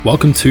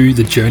Welcome to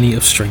the Journey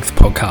of Strength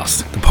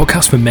podcast, the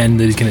podcast for men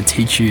that is going to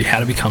teach you how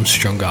to become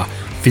stronger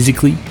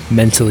physically,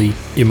 mentally,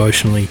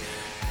 emotionally,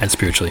 and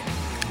spiritually.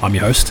 I'm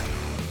your host,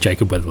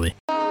 Jacob Weatherly.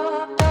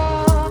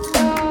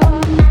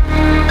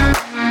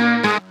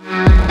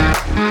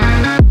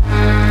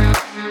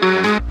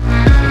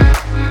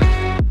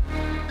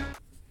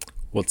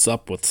 What's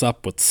up?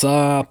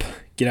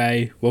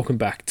 G'day, welcome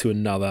back to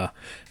another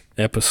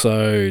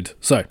episode.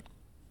 So,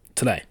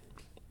 today,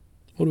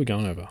 what are we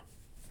going over?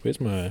 Where's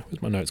my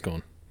notes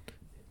gone?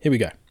 Here we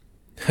go.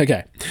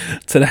 Okay,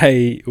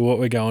 today what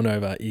we're going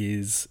over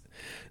is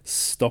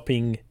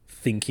stopping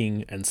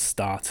thinking and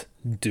start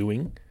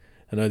doing.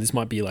 I know this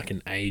might be like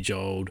an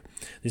age-old,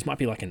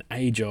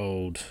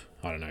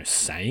 I don't know,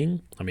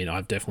 saying. I mean,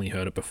 I've definitely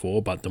heard it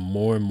before, but the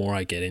more and more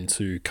I get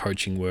into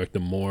coaching work, the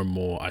more and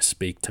more I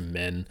speak to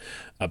men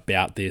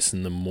about this,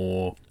 and the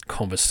more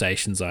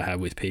conversations I have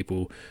with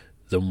people,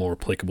 the more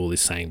applicable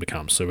this saying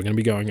becomes. So we're going to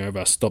be going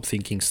over stop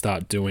thinking,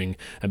 start doing,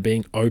 and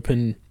being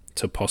open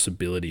to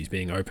possibilities,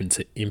 being open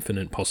to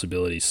infinite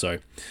possibilities. So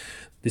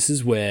this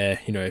is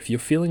where, if you're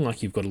feeling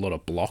like you've got a lot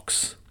of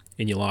blocks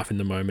in your life in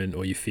the moment,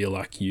 or you feel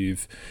like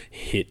you've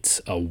hit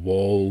a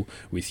wall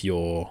with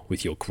your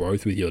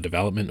growth, with your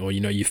development, or,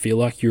 you feel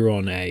like you're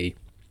on a,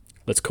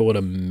 let's call it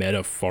a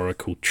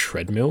metaphorical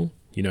treadmill.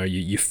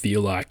 You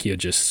feel like you're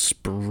just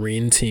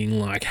sprinting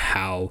like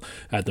hell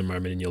at the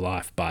moment in your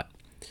life, but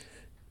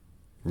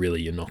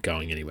really you're not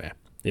going anywhere.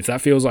 If that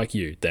feels like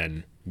you,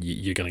 then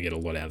you're going to get a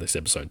lot out of this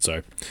episode.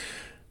 So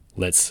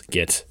let's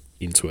get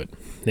into it.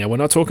 Now,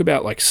 when I talk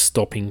about like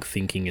stopping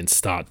thinking and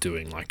start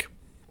doing, like,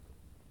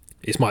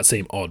 this might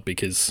seem odd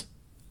because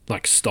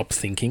like stop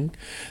thinking,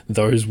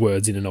 those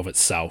words in and of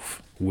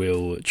itself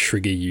will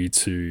trigger you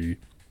to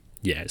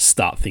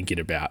start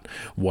thinking about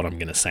what I'm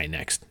going to say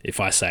next.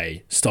 If I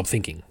say stop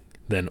thinking,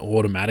 then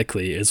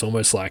automatically it's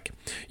almost like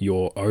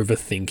your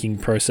overthinking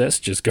process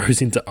just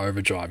goes into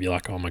overdrive. You're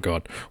like, oh my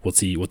God, what's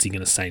he going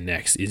to say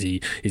next? Is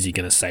he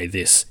going to say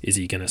this? Is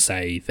he going to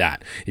say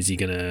that? Is he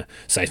going to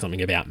say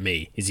something about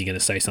me? Is he going to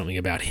say something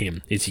about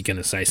him? Is he going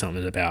to say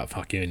something about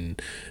fucking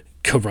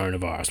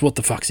coronavirus? What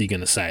the fuck's he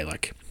going to say?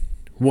 Like,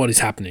 what is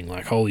happening?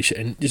 Like, holy shit.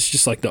 And it's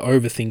just like the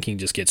overthinking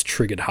just gets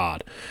triggered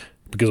hard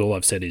because all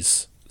I've said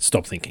is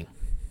stop thinking.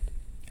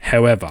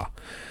 However,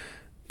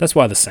 that's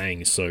why the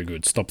saying is so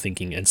good. Stop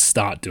thinking and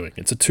start doing.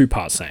 It's a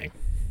two-part saying.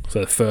 So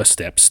the first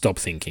step, stop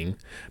thinking.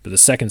 But the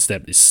second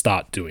step is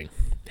start doing.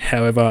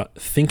 However,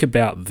 think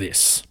about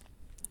this.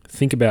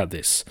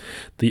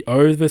 The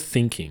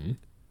overthinking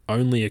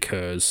only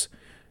occurs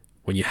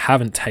when you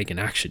haven't taken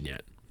action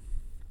yet.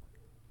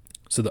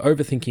 So the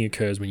overthinking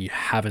occurs when you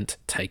haven't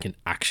taken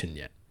action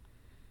yet.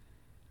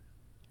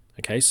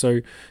 Okay, so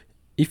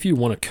if you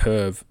want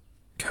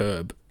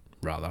to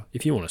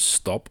if you want to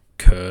stop,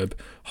 curb,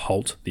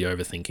 halt the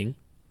overthinking,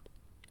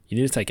 you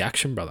need to take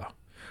action, brother.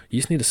 You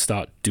just need to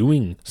start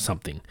doing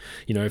something.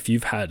 If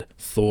you've had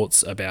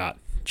thoughts about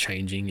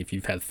changing, if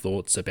you've had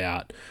thoughts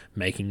about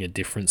making a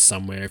difference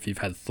somewhere, if you've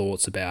had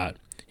thoughts about,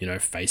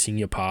 facing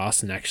your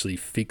past and actually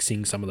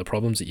fixing some of the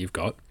problems that you've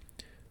got,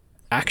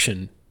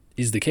 action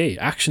is the key.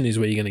 Action is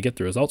where you're going to get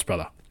the results,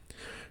 brother.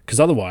 Because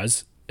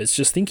otherwise, it's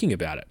just thinking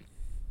about it.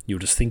 You'll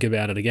just think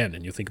about it again,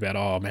 and you'll think about,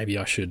 oh, maybe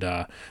I should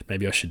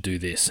do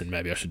this, and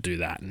maybe I should do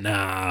that.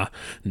 Nah.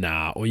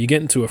 Or you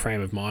get into a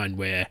frame of mind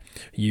where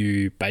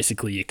you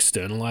basically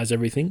externalize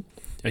everything,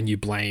 and you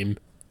blame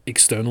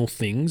external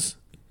things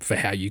for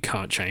how you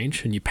can't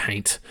change, and you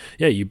paint.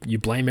 You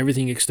blame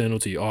everything external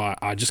to you. Oh,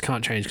 I just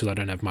can't change because I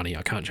don't have money.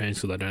 I can't change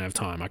because I don't have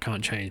time. I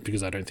can't change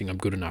because I don't think I'm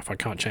good enough. I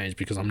can't change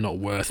because I'm not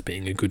worth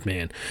being a good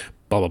man.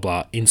 Blah blah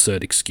blah.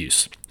 Insert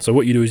excuse. So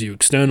what you do is you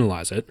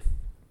externalize it,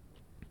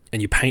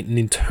 and you paint an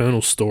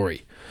internal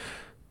story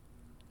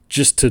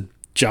just to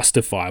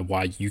justify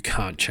why you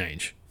can't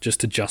change, just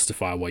to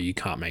justify why you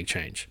can't make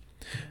change.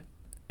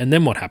 And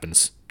then what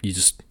happens? You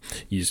just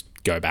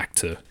go back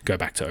to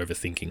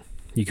overthinking.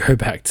 You go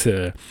back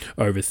to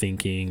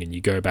overthinking, and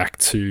you go back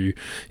to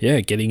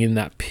getting in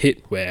that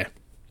pit where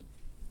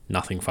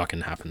nothing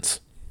fucking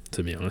happens,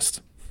 to be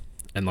honest.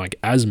 And like,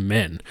 as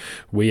men,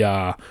 we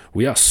are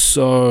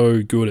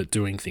so good at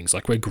doing things.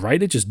 Like, we're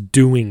great at just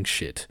doing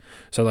shit.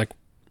 So like,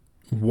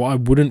 why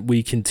wouldn't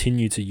we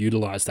continue to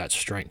utilize that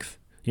strength?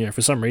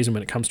 For some reason,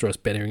 when it comes to us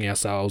bettering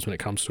ourselves, when it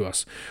comes to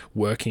us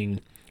working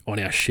on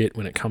our shit,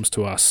 when it comes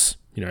to us,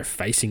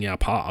 facing our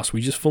past,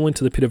 we just fall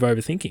into the pit of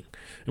overthinking,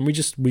 and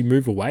we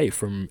move away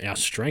from our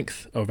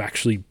strength of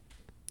actually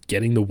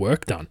getting the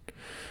work done.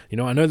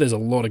 I know there's a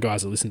lot of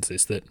guys that listen to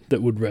this that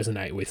would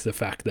resonate with the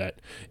fact that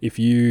if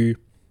your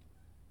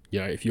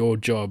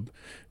job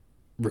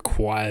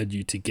required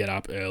you to get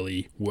up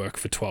early, work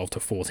for 12 to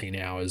 14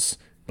 hours,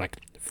 like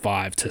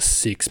 5 to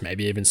 6,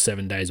 maybe even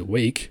 7 days a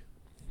week,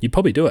 you'd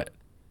probably do it,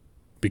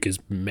 because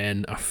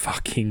men are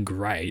fucking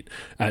great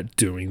at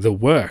doing the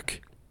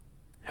work.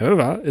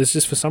 However, it's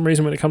just for some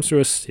reason when it comes to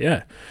us,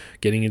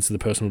 getting into the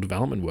personal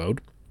development world,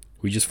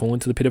 we just fall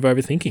into the pit of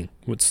overthinking.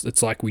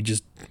 It's like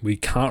we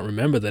can't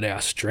remember that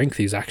our strength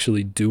is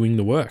actually doing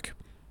the work.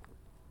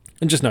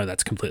 And just know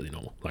that's completely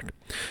normal. Like,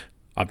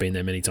 I've been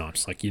there many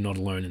times. Like, you're not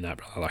alone in that,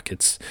 brother. Like,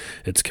 it's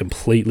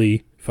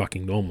completely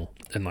fucking normal.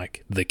 And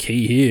like, the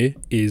key here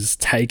is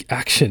take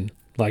action.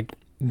 Like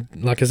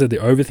I said, the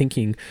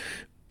overthinking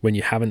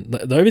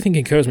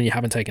occurs when you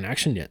haven't taken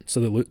action yet. So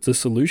the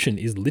solution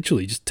is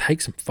literally just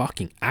take some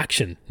fucking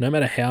action, no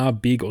matter how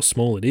big or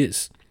small it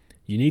is.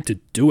 You need to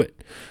do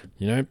it.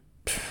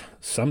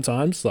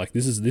 Sometimes, like,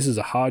 this is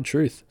a hard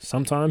truth.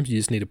 Sometimes you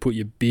just need to put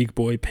your big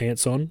boy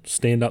pants on,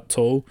 stand up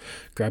tall,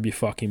 grab your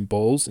fucking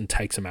balls, and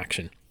take some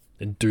action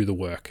and do the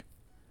work.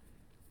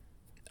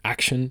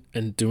 Action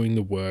and doing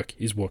the work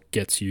is what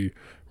gets you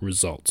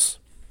results.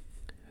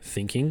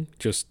 Thinking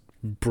just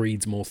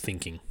breeds more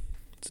thinking.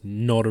 It's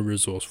not a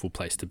resourceful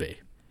place to be.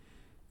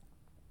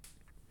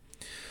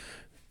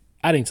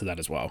 Adding to that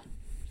as well,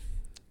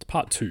 it's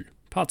part two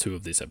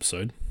of this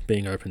episode,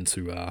 being open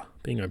to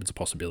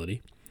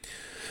possibility.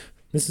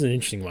 This is an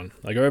interesting one.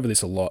 I go over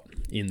this a lot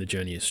in the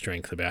Journey of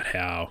Strength about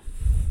how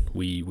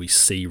we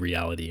see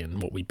reality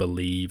and what we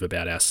believe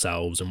about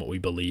ourselves and what we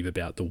believe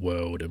about the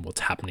world and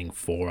what's happening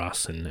for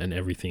us and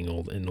everything,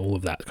 all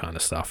of that kind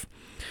of stuff.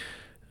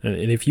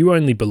 And if you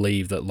only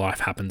believe that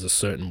life happens a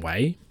certain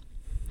way,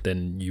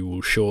 then you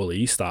will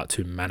surely start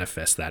to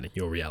manifest that in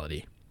your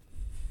reality.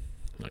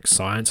 Like,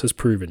 science has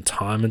proven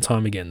time and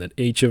time again that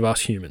each of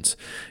us humans,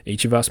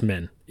 each of us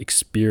men,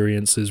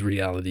 experiences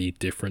reality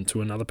different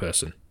to another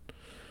person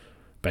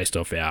based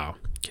off our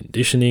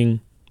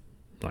conditioning,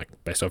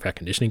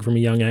 from a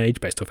young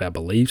age, based off our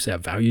beliefs, our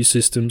value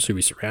systems, who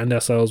we surround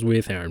ourselves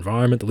with, our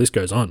environment. The list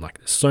goes on. Like,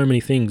 there's so many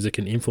things that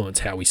can influence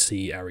how we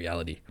see our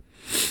reality.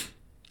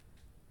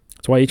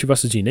 That's why each of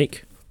us is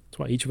unique. That's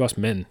why each of us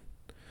men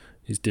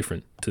is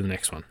different to the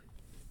next one.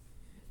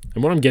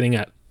 And what I'm getting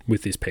at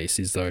with this piece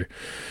is, though,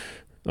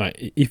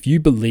 like, if you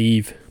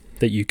believe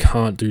that you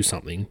can't do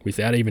something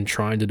without even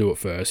trying to do it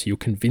first, you'll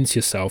convince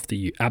yourself that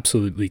you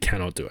absolutely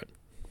cannot do it.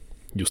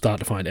 You'll start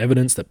to find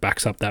evidence that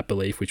backs up that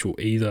belief, you'll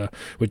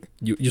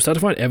start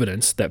to find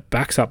evidence that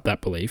backs up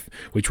that belief,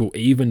 which will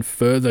even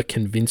further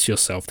convince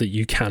yourself that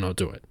you cannot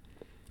do it.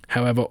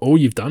 However, all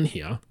you've done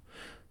here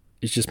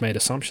is just made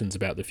assumptions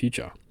about the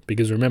future.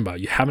 Because remember,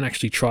 you haven't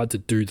actually tried to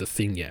do the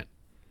thing yet.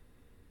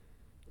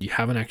 You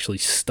haven't actually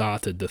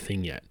started the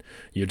thing yet.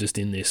 You're just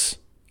in this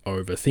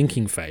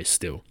overthinking phase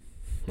still,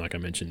 like I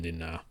mentioned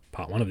in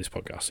part 1 of this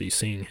podcast. So you're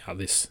seeing how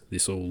this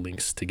all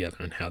links together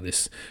and how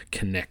this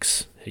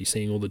connects. You're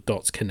seeing all the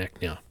dots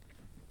connect now.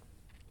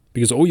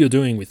 Because all you're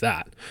doing with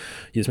that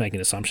is making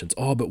assumptions.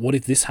 Oh, but what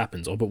if this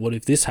happens? Oh, but what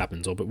if this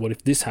happens? Oh, but what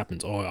if this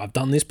happens? Oh, I've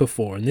done this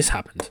before and this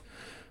happened.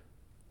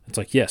 It's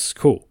like, yes,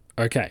 cool,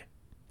 okay.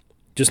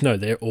 Just know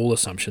they're all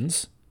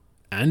assumptions.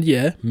 And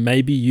yeah,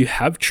 maybe you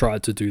have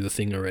tried to do the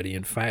thing already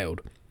and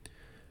failed.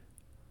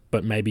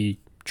 But maybe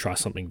try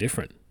something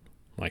different.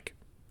 Like,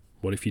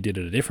 what if you did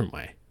it a different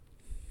way?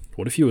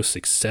 What if you were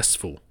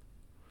successful?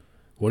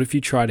 What if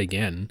you tried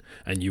again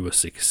and you were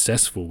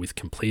successful with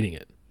completing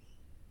it?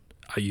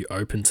 Are you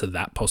open to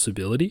that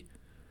possibility?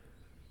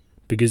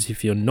 Because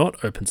if you're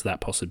not open to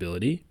that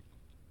possibility,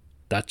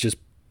 that just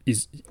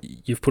is,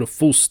 you've put a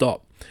full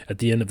stop at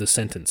the end of the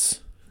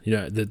sentence.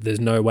 There's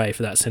no way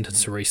for that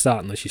sentence to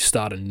restart unless you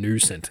start a new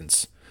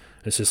sentence.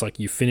 It's just like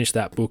you finished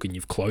that book and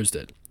you've closed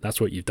it.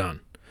 That's what you've done.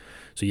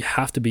 So you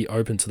have to be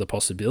open to the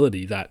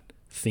possibility that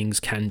things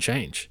can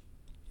change.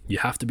 You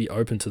have to be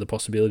open to the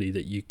possibility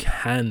that you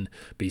can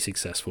be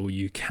successful,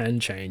 you can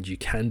change, you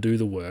can do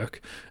the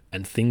work,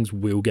 and things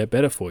will get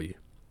better for you.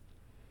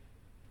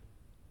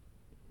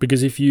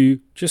 Because if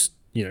you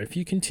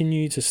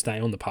continue to stay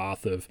on the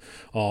path of,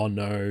 oh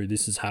no,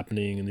 this is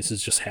happening and this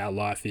is just how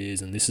life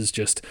is and this is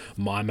just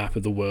my map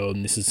of the world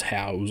and this is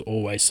how it was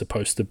always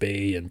supposed to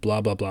be and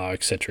blah, blah, blah,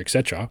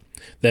 etc.,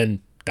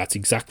 then that's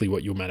exactly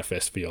what you'll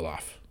manifest for your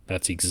life.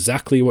 That's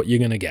exactly what you're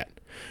going to get.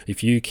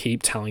 If you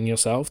keep telling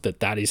yourself that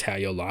that is how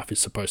your life is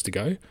supposed to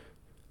go,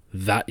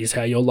 that is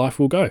how your life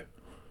will go.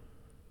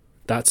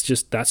 That's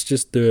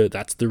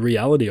the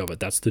reality of it.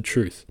 That's the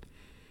truth.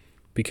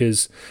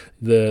 Because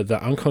the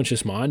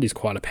unconscious mind is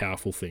quite a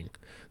powerful thing.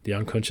 The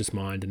unconscious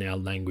mind and our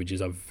language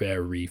is a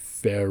very,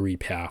 very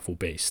powerful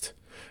beast.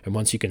 And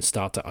once you can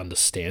start to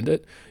understand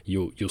it,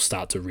 you'll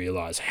start to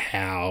realize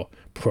how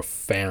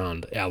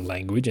profound our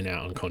language and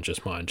our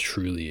unconscious mind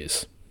truly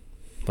is.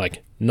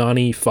 Like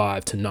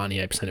 95 to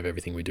 98% of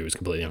everything we do is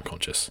completely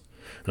unconscious.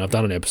 And I've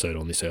done an episode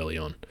on this early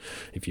on.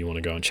 If you want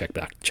to go and check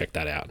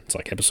that out. It's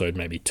like episode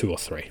maybe 2 or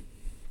 3.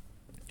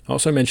 I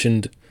also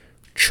mentioned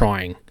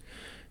trying.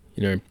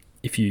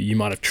 If you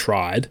might have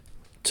tried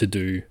to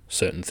do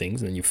certain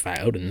things and then you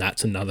failed, and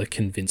that's another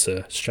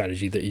convincer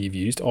strategy that you've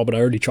used. Oh, but I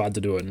already tried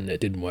to do it and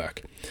it didn't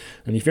work.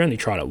 And if you only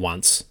tried it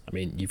once,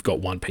 you've got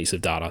one piece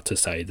of data to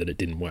say that it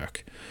didn't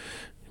work.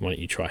 Why don't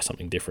you try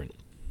something different?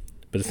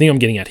 But the thing I'm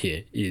getting at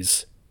here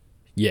is,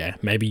 yeah,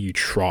 maybe you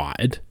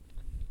tried,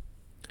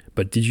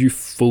 but did you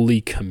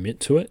fully commit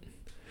to it?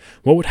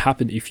 What would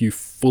happen if you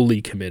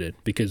fully committed?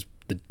 Because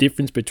the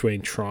difference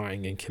between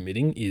trying and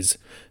committing is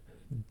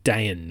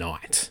day and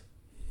night.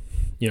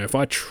 If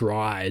I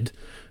tried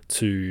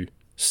to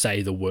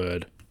say the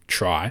word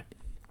try,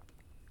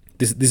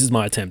 This is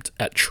my attempt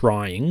at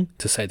trying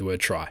to say the word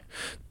try.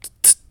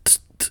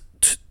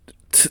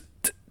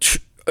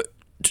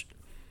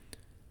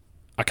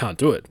 I can't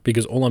do it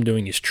because all I'm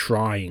doing is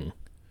trying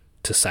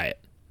to say it.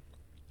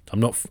 I'm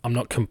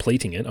not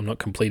completing it. I'm not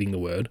completing the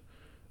word.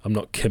 I'm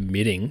not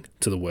committing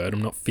to the word.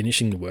 I'm not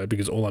finishing the word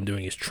because all I'm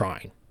doing is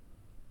trying.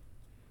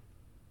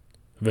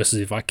 Versus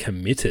if I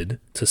committed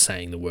to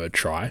saying the word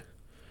try.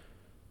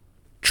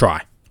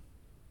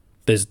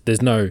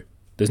 There's no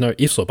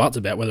ifs or buts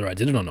about whether I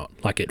did it or not.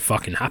 Like, it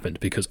fucking happened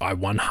because I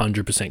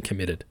 100%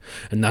 committed.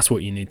 And that's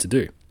what you need to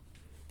do.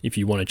 If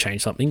you want to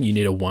change something, you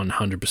need to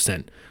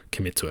 100%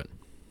 commit to it.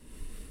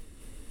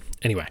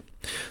 Anyway,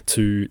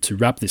 to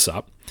wrap this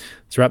up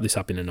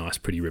in a nice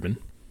pretty ribbon,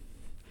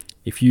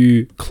 if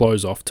you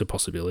close off to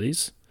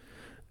possibilities,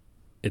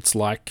 it's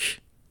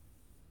like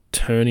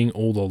turning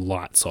all the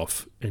lights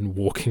off and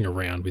walking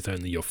around with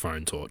only your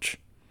phone torch.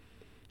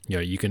 You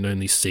know, you can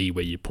only see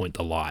where you point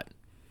the light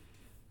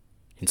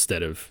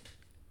instead of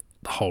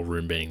the whole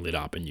room being lit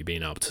up and you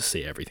being able to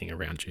see everything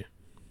around you.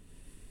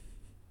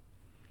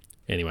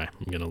 Anyway,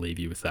 I'm going to leave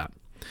you with that.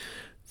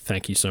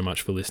 Thank you so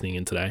much for listening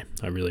in today.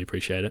 I really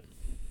appreciate it.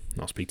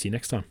 I'll speak to you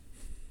next time.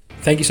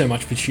 Thank you so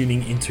much for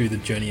tuning into the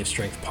Journey of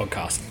Strength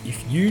podcast.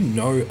 If you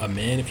know a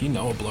man, if you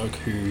know a bloke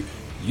who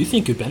you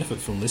think could benefit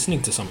from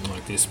listening to something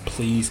like this,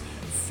 please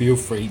feel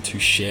free to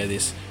share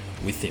this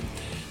with him.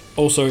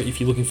 Also, if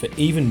you're looking for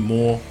even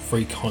more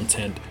free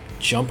content,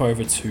 jump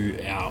over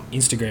to our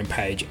Instagram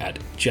page at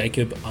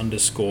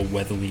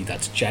Jacob_Weatherly.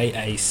 That's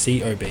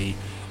JACOB_WEATHERLEY.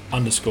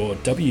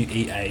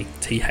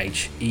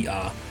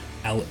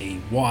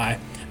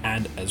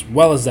 And as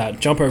well as that,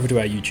 jump over to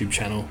our YouTube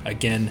channel.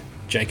 Again,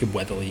 Jacob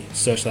Weatherly.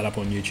 Search that up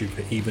on YouTube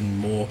for even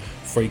more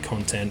free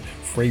content,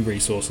 free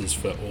resources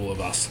for all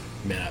of us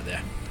men out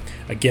there.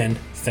 Again,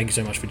 thank you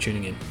so much for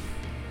tuning in.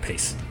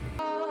 Peace.